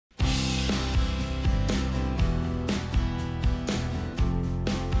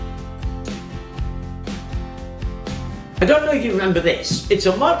I don't know if you remember this. It's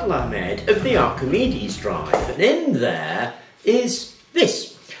a model I made of the Archimedes drive, and in there is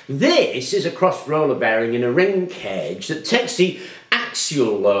this. This is a cross roller bearing in a ring cage that takes the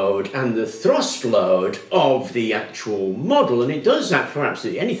axial load and the thrust load of the actual model, and it does that for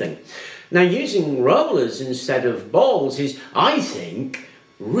absolutely anything. Now, using rollers instead of balls is, I think,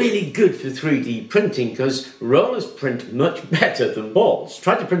 really good for 3D printing, because rollers print much better than balls.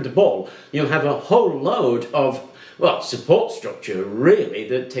 Try to print a ball, you'll have a whole load of, well, support structure really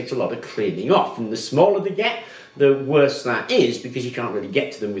that takes a lot of cleaning off, and the smaller they get, the worse that is, because you can't really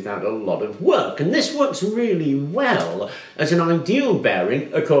get to them without a lot of work. And this works really well as an ideal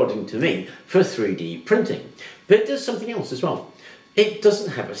bearing, according to me, for 3D printing. But it does something else as well. It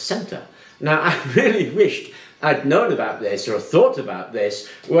doesn't have a centre. Now, I really wished I'd known about this or thought about this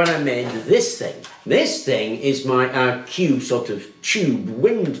when I made this thing. This thing is my RQ sort of tube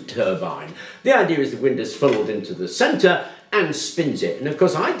wind turbine. The idea is the wind is funneled into the centre and spins it. And of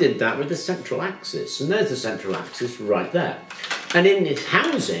course I did that with the central axis, and there's the central axis right there. And in this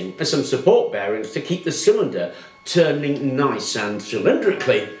housing are some support bearings to keep the cylinder turning nice and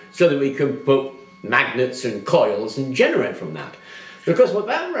cylindrically so that we can put magnets and coils and generate from that. Because what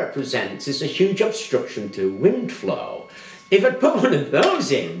that represents is a huge obstruction to wind flow. If I'd put one of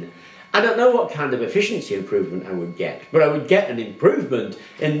those in, I don't know what kind of efficiency improvement I would get, but I would get an improvement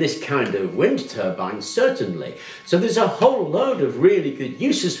in this kind of wind turbine, certainly. So there's a whole load of really good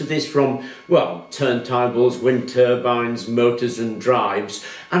uses for this, from, well, turntables, wind turbines, motors and drives.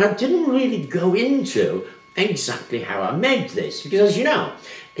 And I didn't really go into exactly how I made this, because as you know,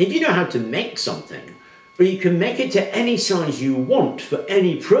 if you know how to make something, but you can make it to any size you want for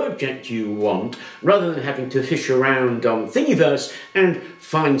any project you want, rather than having to fish around on Thingiverse and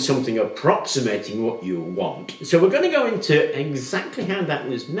find something approximating what you want. So we're going to go into exactly how that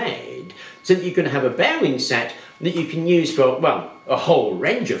was made, so that you can have a bearing set that you can use for, well, a whole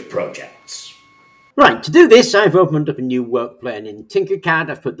range of projects. Right, to do this, I've opened up a new work plane in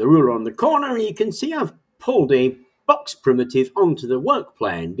Tinkercad. I've put the ruler on the corner, and you can see I've pulled a box primitive onto the work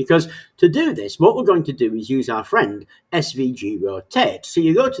plane, because to do this, what we're going to do is use our friend SVG Rotate. So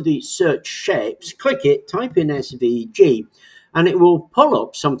you go to the search shapes, click it, type in SVG, and it will pull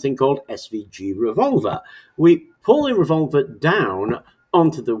up something called SVG Revolver. We pull the revolver down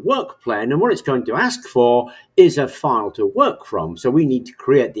onto the work plane, and what it's going to ask for is a file to work from. So we need to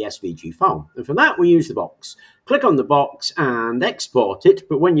create the SVG file, and for that we use the box. Click on the box and export it,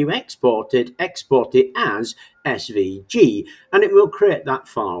 but when you export it as SVG, and it will create that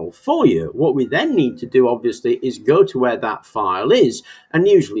file for you. What we then need to do, obviously, is go to where that file is, and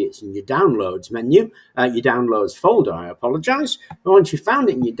usually it's in your downloads menu, your downloads folder, I apologize. And once you've found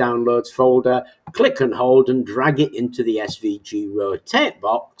it in your downloads folder, click and hold and drag it into the SVG Rotate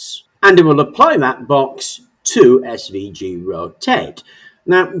box, and it will apply that box to SVG Rotate.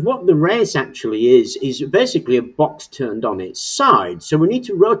 Now, what the race actually is basically a box turned on its side. So we need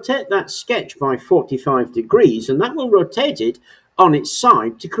to rotate that sketch by 45 degrees, and that will rotate it on its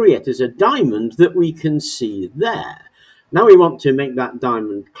side to create as a diamond that we can see there. Now we want to make that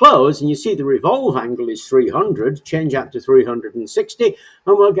diamond close, and you see the revolve angle is 300, change that to 360,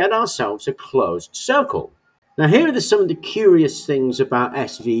 and we'll get ourselves a closed circle. Now here are some of the curious things about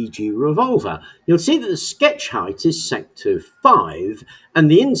SVG Revolver. You'll see that the sketch height is set to 5 and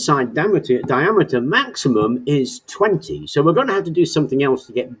the inside diameter maximum is 20. So we're going to have to do something else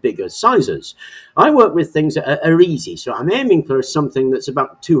to get bigger sizes. I work with things that are easy, so I'm aiming for something that's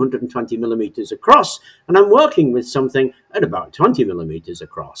about 220 millimeters across, and I'm working with something at about 20 millimeters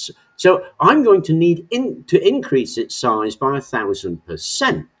across. So I'm going to need to increase its size by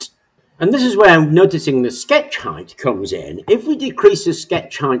 1000%. And this is where I'm noticing the sketch height comes in. If we decrease the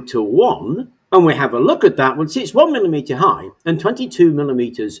sketch height to 1, and we have a look at that, we'll see it's 1 millimeter high and 22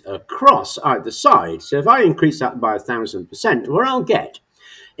 millimeters across either side. So if I increase that by 1000%, what I'll get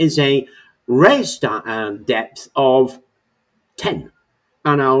is a race depth of 10.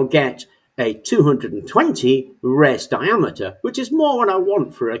 And I'll get a 220 race diameter, which is more what I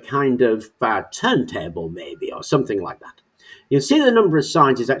want for a kind of turntable maybe, or something like that. You'll see the number of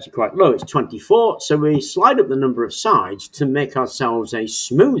sides is actually quite low, it's 24, so we slide up the number of sides to make ourselves a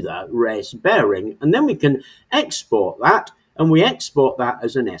smoother race bearing, and then we can export that, and we export that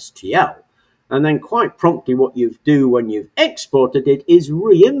as an STL. And then quite promptly what you do when you've exported it is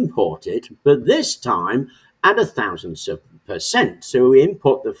re-import it, but this time at 1000%. So we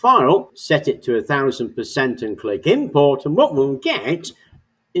import the file, set it to 1000% and click import, and what we'll get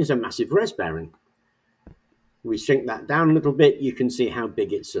is a massive race bearing. We shrink that down a little bit, you can see how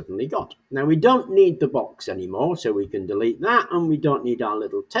big it suddenly got. Now we don't need the box anymore, so we can delete that, and we don't need our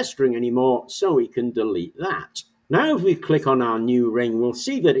little test string anymore, so we can delete that. Now if we click on our new ring, we'll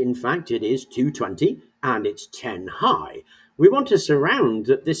see that in fact it is 220 and it's 10 high. We want to surround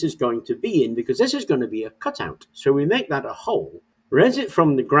that this is going to be in because this is going to be a cutout. So we make that a hole, raise it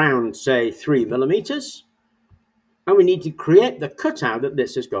from the ground, say 3 millimeters, and we need to create the cutout that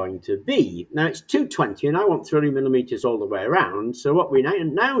this is going to be. Now it's 220 and I want 3 millimeters all the way around. So what we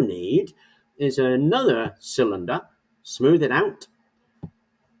now need is another cylinder, smooth it out,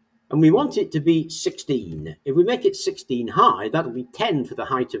 and we want it to be 16. If we make it 16 high, that'll be 10 for the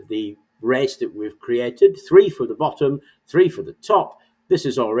height of the race that we've created, 3 for the bottom, 3 for the top. This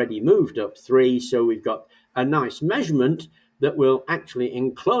has already moved up 3, so we've got a nice measurement that will actually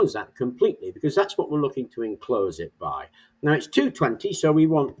enclose that completely, because that's what we're looking to enclose it by. Now it's 220, so we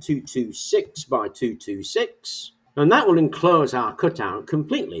want 226 by 226. And that will enclose our cutout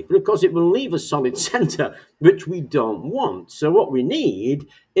completely, because it will leave a solid center, which we don't want. So what we need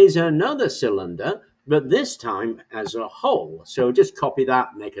is another cylinder, but this time as a hole. So just copy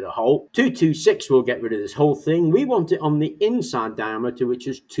that, make it a hole. 226 will get rid of this whole thing. We want it on the inside diameter, which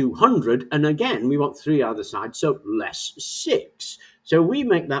is 200. And again, we want 3 other sides, so less 6. So we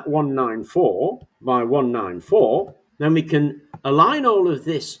make that 194 by 194. Then we can align all of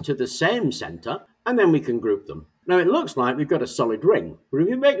this to the same center, and then we can group them. Now it looks like we've got a solid ring, but if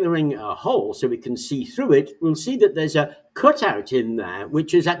we make the ring a hole so we can see through it, we'll see that there's a cutout in there,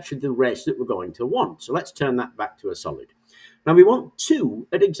 which is actually the race that we're going to want. So let's turn that back to a solid. Now we want 2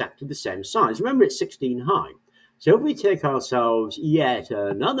 at exactly the same size. Remember, it's 16 high. So if we take ourselves yet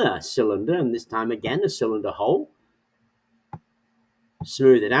another cylinder, and this time again a cylinder hole,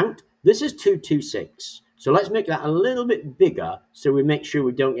 smooth it out. This is 226. So let's make that a little bit bigger so we make sure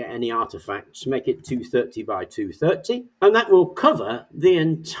we don't get any artifacts. Make it 230 by 230. And that will cover the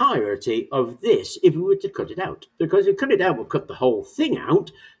entirety of this if we were to cut it out. Because if we cut it out, we'll cut the whole thing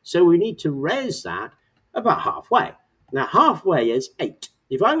out. So we need to raise that about halfway. Now halfway is 8.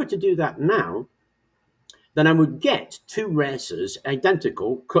 If I were to do that now, then I would get 2 races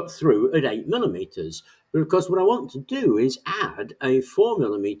identical cut through at 8 millimeters. Because what I want to do is add a 4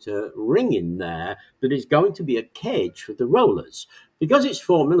 millimeter ring in there that is going to be a cage for the rollers. Because it's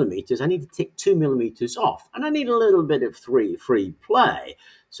 4 millimeters, I need to take 2 millimeters off, and I need a little bit of free play.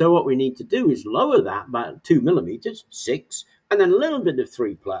 So what we need to do is lower that by 2 millimeters, 6, and then a little bit of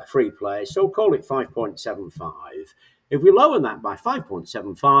free play, so call it 5.75. If we lower that by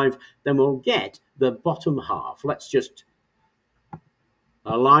 5.75, then we'll get the bottom half. Let's just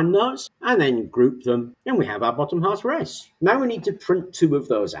align those and then group them, and we have our bottom half race. Now we need to print 2 of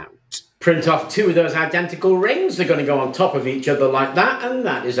those out. Print off 2 of those identical rings. They're going to go on top of each other like that, and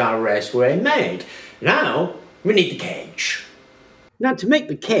that is our raceway made. Now we need the cage. Now to make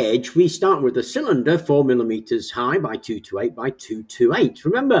the cage, we start with a cylinder 4 millimeters high by 228 by 228.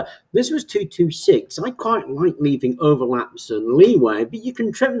 Remember, this was 226. I quite like leaving overlaps and leeway, but you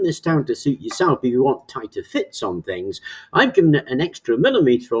can trim this down to suit yourself if you want tighter fits on things. I've given it an extra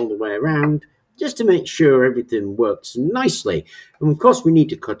millimeter all the way around, just to make sure everything works nicely. And of course we need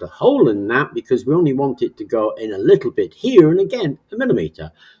to cut a hole in that because we only want it to go in a little bit here, and again, a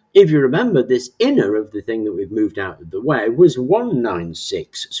millimeter. If you remember, this inner of the thing that we've moved out of the way was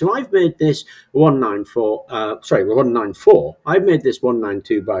 196. So I've made this 194. I've made this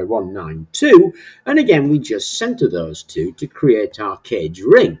 192 by 192. And again, we just center those 2 to create our cage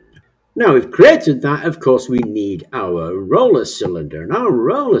ring. Now we've created that, of course, we need our roller cylinder. And our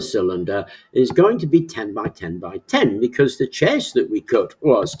roller cylinder is going to be 10 by 10 by 10 because the chase that we cut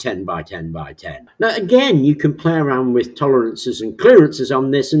was 10 by 10 by 10. Now again, you can play around with tolerances and clearances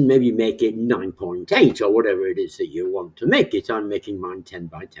on this and maybe make it 9.8 or whatever it is that you want to make it. I'm making mine 10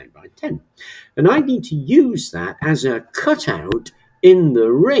 by 10 by 10. And I need to use that as a cutout in the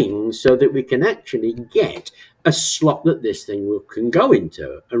ring so that we can actually get a slot that this thing can go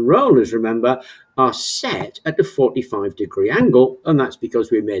into. And rollers, remember, are set at a 45-degree angle, and that's because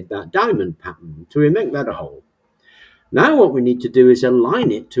we made that diamond pattern. So we make that a hole. Now what we need to do is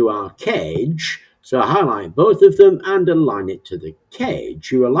align it to our cage. So highlight both of them and align it to the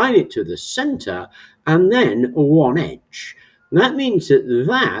cage. You align it to the center and then one edge. That means that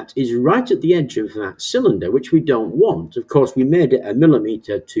that is right at the edge of that cylinder, which we don't want. Of course, we made it a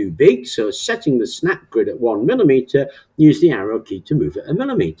millimeter too big, so setting the snap grid at 1 millimeter, use the arrow key to move it a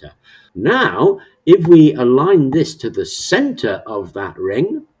millimeter. Now, if we align this to the center of that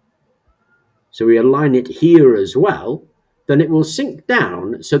ring, so we align it here as well, then it will sink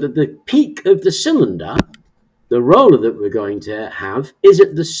down so that the peak of the cylinder, the roller that we're going to have, is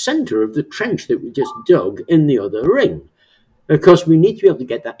at the center of the trench that we just dug in the other ring. Of course, we need to be able to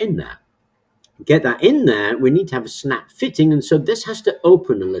get that in there. Get that in there, we need to have a snap fitting, and so this has to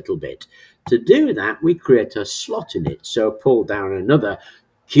open a little bit. To do that, we create a slot in it. So pull down another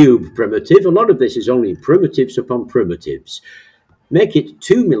cube primitive. A lot of this is only primitives upon primitives. Make it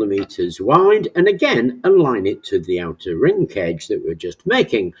 2 millimeters wide, and again, align it to the outer ring cage that we're just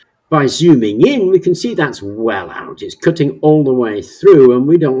making. By zooming in, we can see that's well out. It's cutting all the way through, and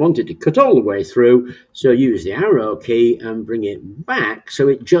we don't want it to cut all the way through, so use the arrow key and bring it back so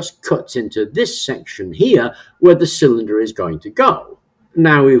it just cuts into this section here where the cylinder is going to go.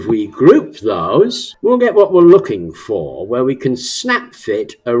 Now, if we group those, we'll get what we're looking for, where we can snap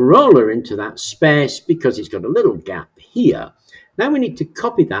fit a roller into that space because it's got a little gap here. Now we need to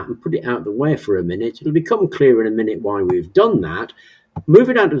copy that and put it out of the way for a minute. It'll become clear in a minute why we've done that. Move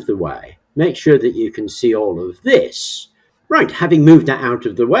it out of the way. Make sure that you can see all of this. Right, having moved that out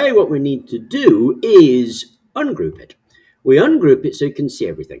of the way, what we need to do is ungroup it. We ungroup it so you can see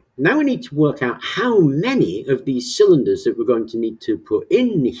everything. Now we need to work out how many of these cylinders that we're going to need to put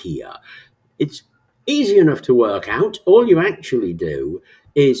in here. It's easy enough to work out. All you actually do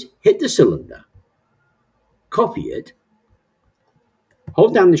is hit the cylinder, copy it,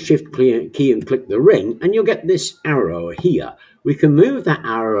 hold down the shift key and click the ring, and you'll get this arrow here. We can move that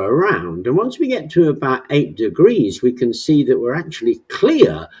arrow around, and once we get to about 8 degrees, we can see that we're actually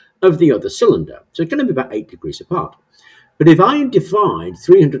clear of the other cylinder. So it's going to be about 8 degrees apart. But if I divide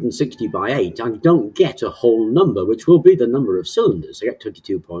 360 by 8, I don't get a whole number, which will be the number of cylinders. I get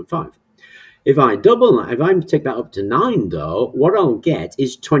 22.5. If I double that, if I take that up to 9 though, what I'll get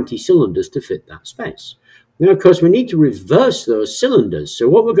is 20 cylinders to fit that space. Now, of course, we need to reverse those cylinders. So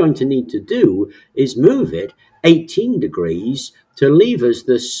what we're going to need to do is move it 18 degrees to leave us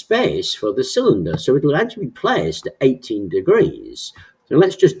the space for the cylinder. So it'll actually be placed at 18 degrees. So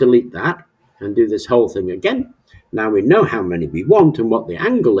let's just delete that and do this whole thing again. Now we know how many we want and what the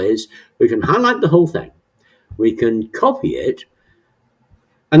angle is. We can highlight the whole thing. We can copy it,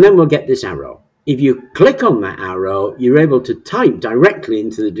 and then we'll get this arrow. If you click on that arrow, you're able to type directly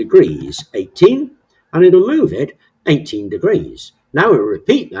into the degrees, 18, and it'll move it 18 degrees. Now we'll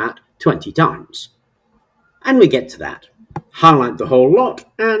repeat that 20 times. And we get to that. Highlight the whole lot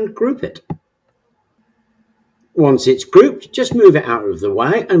and group it. Once it's grouped, just move it out of the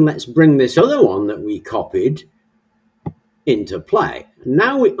way, and let's bring this other one that we copied into play.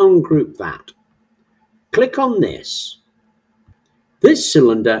 Now we ungroup that. Click on this. This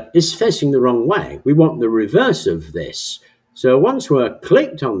cylinder is facing the wrong way. We want the reverse of this. So once we're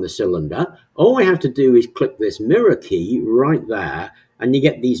clicked on the cylinder, all we have to do is click this mirror key right there, and you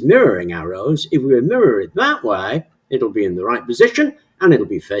get these mirroring arrows. If we mirror it that way, it'll be in the right position and it'll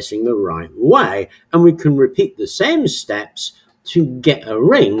be facing the right way. And we can repeat the same steps to get a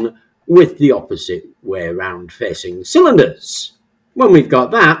ring with the opposite way around facing cylinders. When we've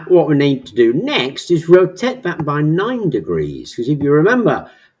got that, what we need to do next is rotate that by 9 degrees. Because if you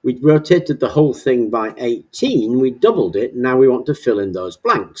remember, we rotated the whole thing by 18, we doubled it, and now we want to fill in those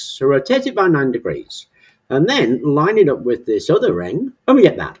blanks. So rotate it by 9 degrees. And then line it up with this other ring, and we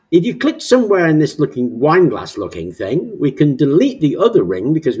get that. If you click somewhere in this looking wine glass looking thing, we can delete the other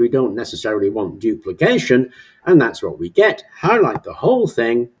ring because we don't necessarily want duplication, and that's what we get. Highlight the whole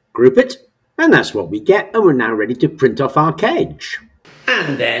thing, group it, and that's what we get, and we're now ready to print off our cage.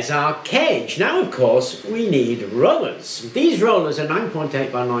 And there's our cage. Now, of course, we need rollers. These rollers are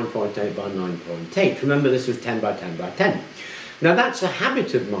 9.8 by 9.8 by 9.8. Remember, this was 10 by 10 by 10. Now, that's a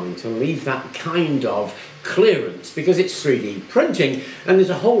habit of mine to leave that kind of clearance because it's 3D printing, and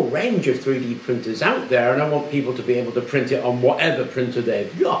there's a whole range of 3D printers out there, and I want people to be able to print it on whatever printer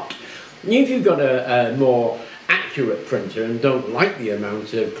they've got. If you've got a more accurate printer and don't like the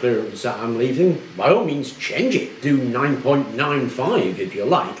amount of clearance that I'm leaving, by all means change it. Do 9.95 if you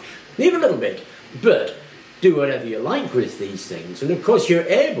like. Leave a little bit, but do whatever you like with these things. And of course you're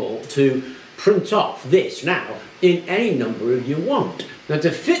able to print off this now in any number you want. Now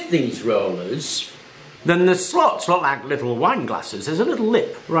to fit these rollers, then the slots look like little wine glasses. There's a little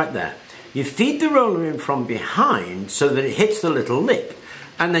lip right there. You feed the roller in from behind so that it hits the little lip.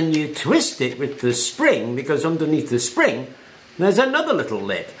 And then you twist it with the spring, because underneath the spring, there's another little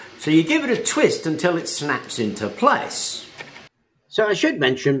lip. So you give it a twist until it snaps into place. So I should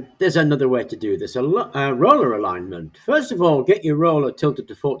mention, there's another way to do this, a roller alignment. First of all, get your roller tilted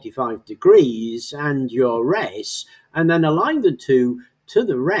to 45 degrees and your race, and then align the two to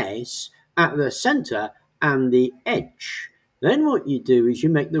the race at the center and the edge. Then what you do is you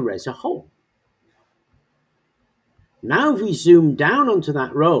make the race a hole. Now if we zoom down onto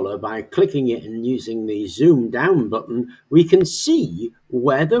that roller by clicking it and using the zoom down button, we can see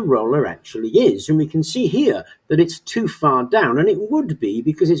where the roller actually is. And we can see here that it's too far down, and it would be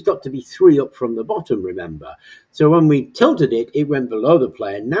because it's got to be 3 up from the bottom, remember. So when we tilted it, it went below the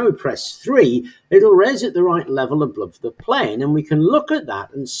plane. Now we press 3, it'll raise at the right level above the plane, and we can look at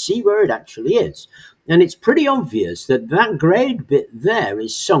that and see where it actually is. And it's pretty obvious that that grade bit there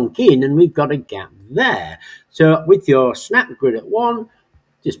is sunk in and we've got a gap there. So with your snap grid at 1,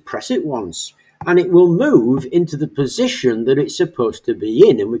 just press it once and it will move into the position that it's supposed to be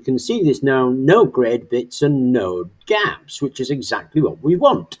in. And we can see there's now no grade bits and no gaps, which is exactly what we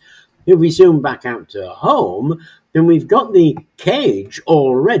want. If we zoom back out to home, then we've got the cage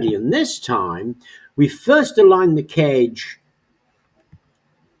already. And this time we first align the cage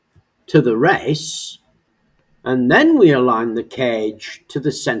to the race, and then we align the cage to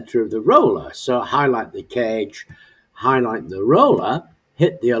the center of the roller. So highlight the cage, highlight the roller,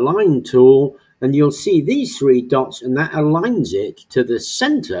 hit the align tool, and you'll see these 3 dots, and that aligns it to the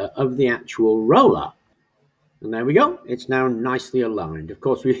center of the actual roller. And there we go, it's now nicely aligned. Of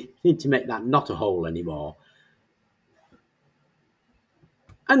course, we need to make that not a hole anymore.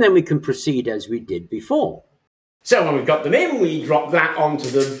 And then we can proceed as we did before. So when we've got them in, we drop that onto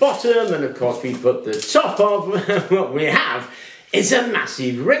the bottom, and of course we put the top of. What we have is a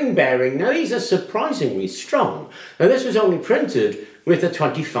massive ring bearing. Now these are surprisingly strong. Now this was only printed with a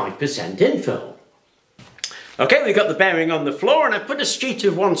 25% infill. Okay, we've got the bearing on the floor, and I put a sheet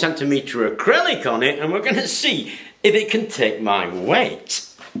of 1 centimetre acrylic on it, and we're going to see if it can take my weight.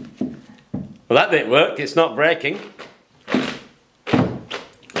 Well, that bit worked, it's not breaking.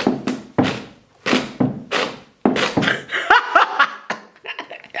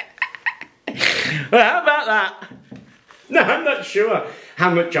 Well, how about that? No, I'm not sure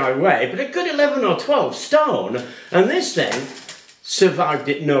how much I weigh, but a good 11 or 12 stone, and this thing survived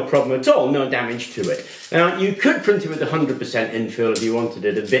it no problem at all, no damage to it. Now, you could print it with 100% infill if you wanted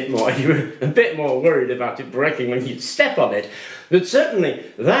it a bit more, if you were a bit more worried about it breaking when you step on it, but certainly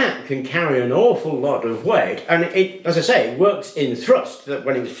that can carry an awful lot of weight, and it, as I say, works in thrust. That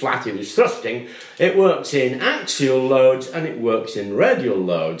when it was flat it was thrusting, it works in axial loads and it works in radial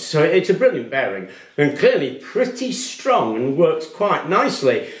loads, so it's a brilliant bearing, and clearly pretty strong and works quite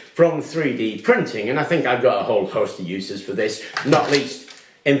nicely from 3D printing, and I think I've got a whole host of uses for this, not least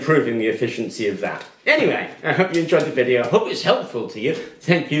improving the efficiency of that. Anyway, I hope you enjoyed the video, I hope it's helpful to you.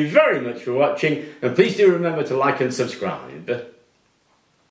 Thank you very much for watching, and please do remember to like and subscribe.